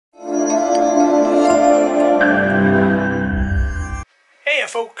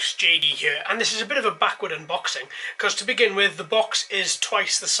folks, JD here, and this is a bit of a backward unboxing because to begin with, the box is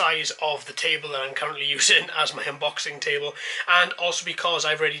twice the size of the table that I'm currently using as my unboxing table, and also because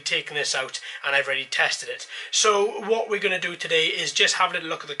I've already taken this out and I've already tested it. So what we're going to do today is just have a little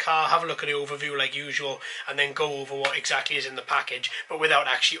look at the car, have a look at the overview like usual, and then go over what exactly is in the package, but without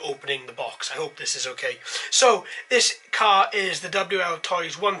actually opening the box. I hope this is okay. So this car is the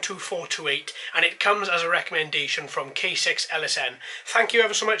WLToys 12428, and it comes as a recommendation from K6LSN. Thank you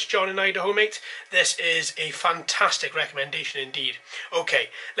ever so much, John in Idaho, mate. This is a fantastic recommendation indeed. Okay,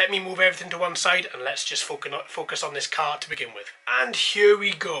 let me move everything to one side and let's just focus on this car to begin with. And here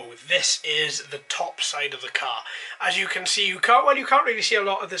we go. This is the top side of the car. As you can see, you can't really see a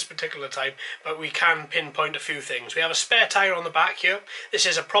lot of this particular time, but we can pinpoint a few things. We have a spare tyre on the back here. This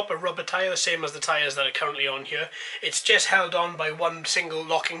is a proper rubber tyre, the same as the tyres that are currently on here. It's just held on by one single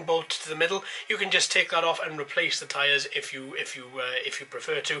locking bolt to the middle. You can just take that off and replace the tyres if you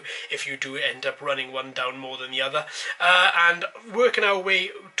prefer to, if you do end up running one down more than the other. And working our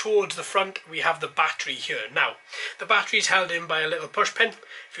way towards the front, we have the battery here. Now, the battery is held in by a little push pin.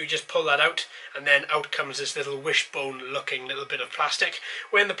 If you just pull that out, and then out comes this little wishbone looking little bit of plastic.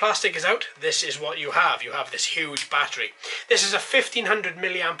 When the plastic is out, this is what you have. You have this huge battery. This is a 1500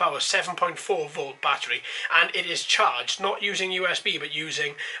 milliamp hour 7.4 volt battery, and it is charged not using USB but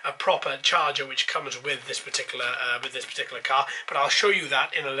using a proper charger which comes with this particular car. But I'll show you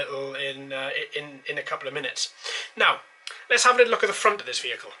that in a little in a couple of minutes. Now, let's have a little look at the front of this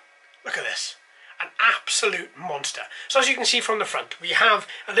vehicle. Look at this. An absolute monster. So as you can see from the front, we have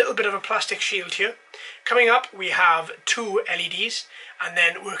a little bit of a plastic shield here. Coming up, we have two LEDs, and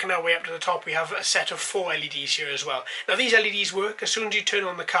then working our way up to the top, we have a set of 4 LEDs here as well. Now these LEDs work as soon as you turn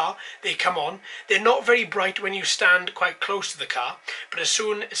on the car, they come on. They're not very bright when you stand quite close to the car, but as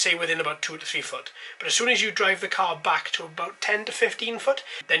soon, say within about 2 to 3 foot, but as soon as you drive the car back to about 10 to 15 foot,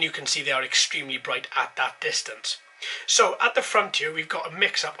 then you can see they are extremely bright at that distance. So at the front here, we've got a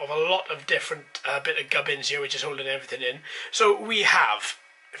mix-up of a lot of different bit of gubbins here, which is holding everything in. So we have,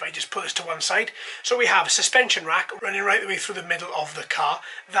 if I just put this to one side, so we have a suspension rack running right the way through the middle of the car.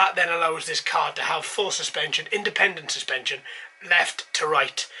 That then allows this car to have full suspension, independent suspension, left to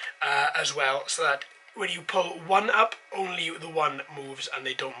right as well, so that when you pull one up, only the one moves and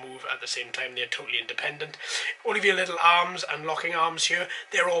they don't move at the same time. They're totally independent. All of your little arms and locking arms here,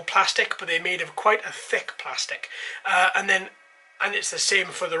 they're all plastic, but they're made of quite a thick plastic. And it's the same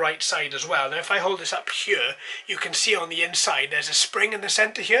for the right side as well. Now if I hold this up here, you can see on the inside there's a spring in the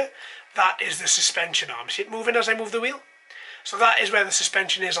centre here. That is the suspension arm. See it moving as I move the wheel? So that is where the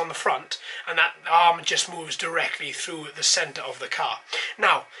suspension is on the front, and that arm just moves directly through the centre of the car.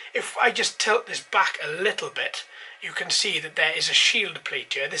 Now, if I just tilt this back a little bit, you can see that there is a shield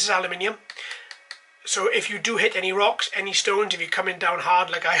plate here. This is aluminium. So if you do hit any rocks, any stones, if you're coming down hard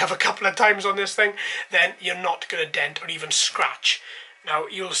like I have a couple of times on this thing, then you're not going to dent or even scratch. Now,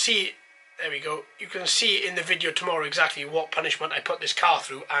 you'll see, there we go, you can see in the video tomorrow exactly what punishment I put this car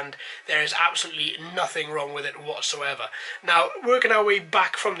through, and there is absolutely nothing wrong with it whatsoever. Now, working our way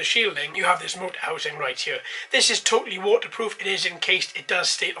back from the shielding, you have this motor housing right here. This is totally waterproof. It is encased. It does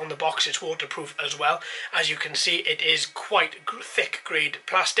state on the box it's waterproof as well. As you can see, it is quite thick grade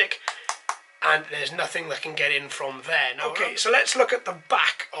plastic, and there's nothing that can get in from there. Now, okay, so let's look at the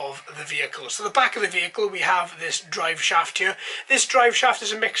back of the vehicle. So the back of the vehicle, we have this drive shaft here. This drive shaft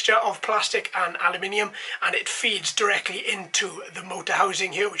is a mixture of plastic and aluminium, and it feeds directly into the motor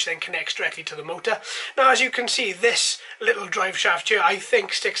housing here, which then connects directly to the motor. Now, as you can see, this little drive shaft here, I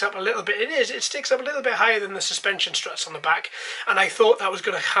think, sticks up a little bit. It sticks up a little bit higher than the suspension struts on the back, and I thought that was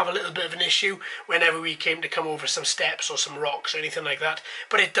going to have a little bit of an issue whenever we came to come over some steps or some rocks or anything like that,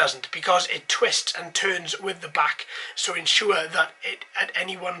 but it doesn't, because it twists and turns with the back, so ensure that it at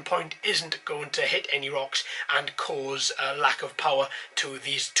any one point isn't going to hit any rocks and cause a lack of power to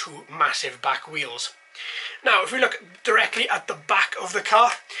these two massive back wheels. Now, if we look directly at the back of the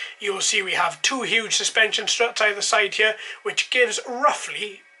car, you'll see we have two huge suspension struts either side here, which gives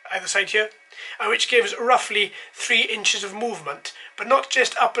roughly, which gives roughly 3 inches of movement, but not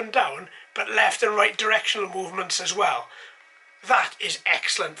just up and down, but left and right directional movements as well. That is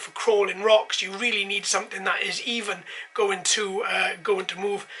excellent for crawling rocks. You really need something that is even going to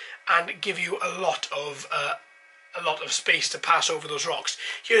move and give you a lot of space to pass over those rocks.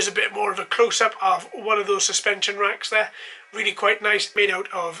 Here's a bit more of a close-up of one of those suspension racks there. Really quite nice, made out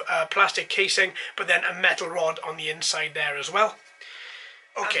of plastic casing, but then a metal rod on the inside there as well.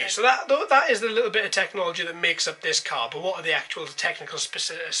 Okay, so that is the little bit of technology that makes up this car, but what are the actual technical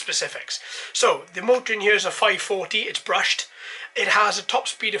specifics? So, the motor in here is a 540, it's brushed. It has a top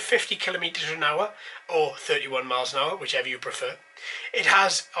speed of 50 kilometers an hour, or 31 miles an hour, whichever you prefer. It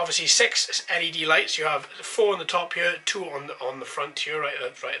has obviously 6 LED lights. You have 4 on the top here, 2 on the front here, right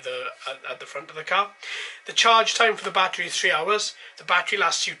at the front of the car. The charge time for the battery is 3 hours. The battery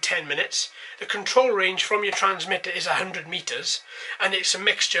lasts you 10 minutes. The control range from your transmitter is 100 meters, and it's a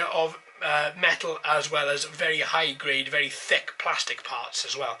mixture of metal as well as very high grade, very thick plastic parts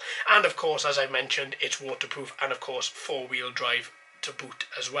as well. And of course, as I mentioned, it's waterproof, and of course 4-wheel drive to boot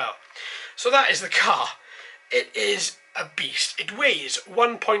as well. So that is the car. It is a beast. It weighs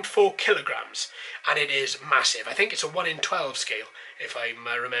 1.4 kilograms and it is massive. I think it's a 1 in 12 scale, if I'm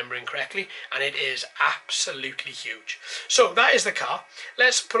remembering correctly, and it is absolutely huge. So that is the car.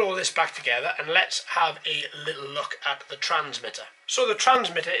 Let's put all this back together and let's have a little look at the transmitter. So the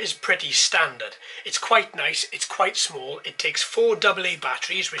transmitter is pretty standard. It's quite nice, it's quite small. It takes 4 AA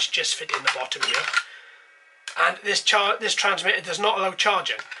batteries, which just fit in the bottom here. And this transmitter does not allow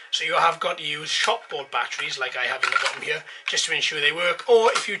charging, so you have got to use shopboard batteries like I have in the bottom here, just to ensure they work. Or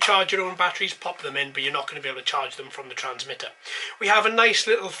if you charge your own batteries, pop them in, but you're not going to be able to charge them from the transmitter. We have a nice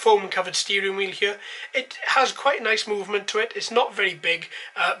little foam covered steering wheel here. It has quite a nice movement to it. It's not very big,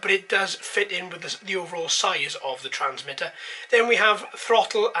 but it does fit in with the overall size of the transmitter. Then we have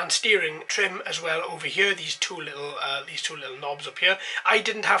throttle and steering trim as well over here. These two little knobs up here. I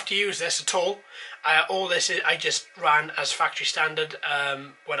didn't have to use this at all. All this is, I just ran as factory standard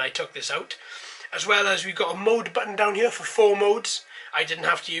when I took this out. As well as we've got a mode button down here for 4 modes. I didn't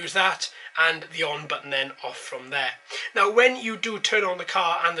have to use that, and the on button then off from there. Now when you do turn on the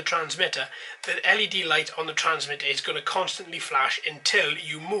car and the transmitter, the LED light on the transmitter is going to constantly flash until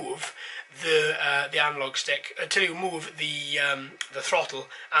you move the analog stick, until you move the throttle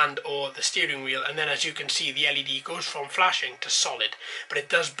and or the steering wheel, and then as you can see the LED goes from flashing to solid, but it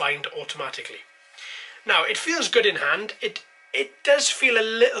does bind automatically. Now, it feels good in hand. It does feel a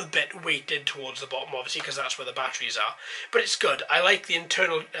little bit weighted towards the bottom, obviously, because that's where the batteries are. But it's good. I like the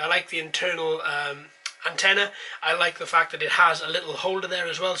internal antenna. I like the fact that it has a little holder there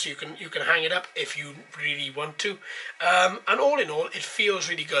as well, so you can hang it up if you really want to. And all in all, it feels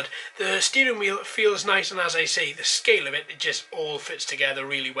really good. The steering wheel feels nice, and as I say, the scale of it just all fits together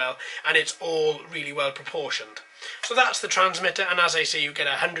really well, and it's all really well proportioned. So that's the transmitter, and as I say, you get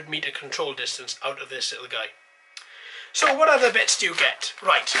a 100-meter control distance out of this little guy. So what other bits do you get?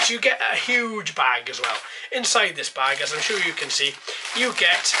 Right, so you get a huge bag as well. Inside this bag, as I'm sure you can see, you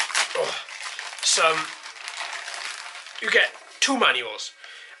get you get 2 manuals.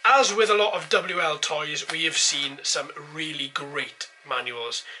 As with a lot of WLToys, we have seen some really great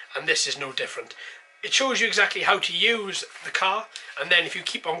manuals, and this is no different. It shows you exactly how to use the car, and then if you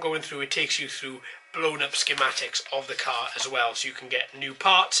keep on going through, it takes you through blown up schematics of the car as well, so you can get new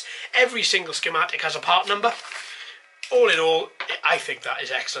parts. Every single schematic has a part number. All in all, I think that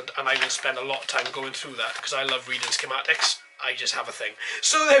is excellent, and I will spend a lot of time going through that because I love reading schematics. I just have a thing.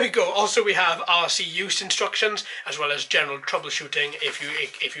 So there we go. Also we have RC use instructions as well as general troubleshooting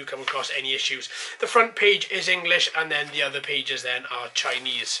if you come across any issues. The front page is English, and then the other pages then are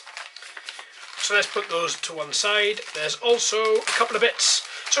Chinese. So let's put those to one side. There's also a couple of bits.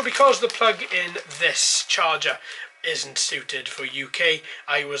 So because the plug in this charger isn't suited for UK,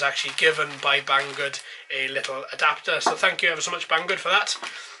 I was actually given by Banggood a little adapter. So thank you ever so much, Banggood, for that.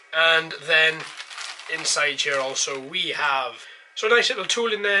 And then inside here also we have a nice little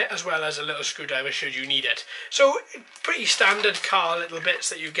tool in there, as well as a little screwdriver should you need it. So pretty standard car little bits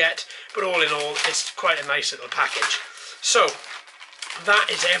that you get, but all in all it's quite a nice little package. So that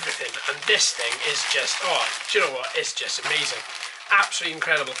is everything, and this thing is just, oh, do you know what, it's just amazing. Absolutely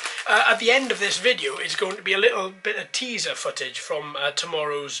incredible. At the end of this video is going to be a little bit of teaser footage from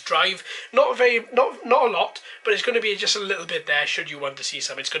tomorrow's drive. Not a lot, but it's going to be just a little bit there should you want to see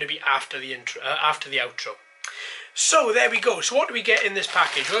some. It's going to be after the intro, after the outro. So there we go. So what do we get in this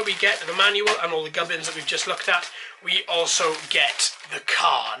package? Well, we get the manual and all the gubbins that we've just looked at. We also get the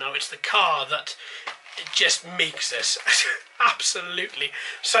car. Now it's the car that just makes this absolutely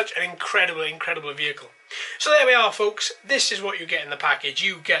such an incredible vehicle. So there we are, folks. This is what you get in the package.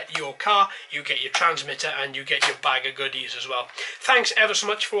 You get your car, you get your transmitter, and you get your bag of goodies as well. Thanks ever so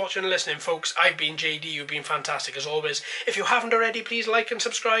much for watching and listening, folks. I've been JD. You've been fantastic as always. If you haven't already, please like and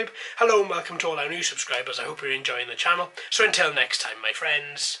subscribe. Hello and welcome to all our new subscribers. I hope you're enjoying the channel. So until next time, my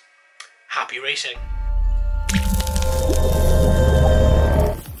friends, happy racing.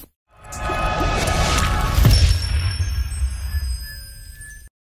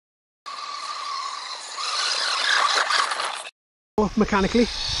 Mechanically.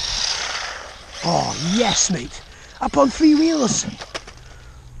 Oh yes, mate. Up on 3 wheels.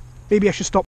 Maybe I should stop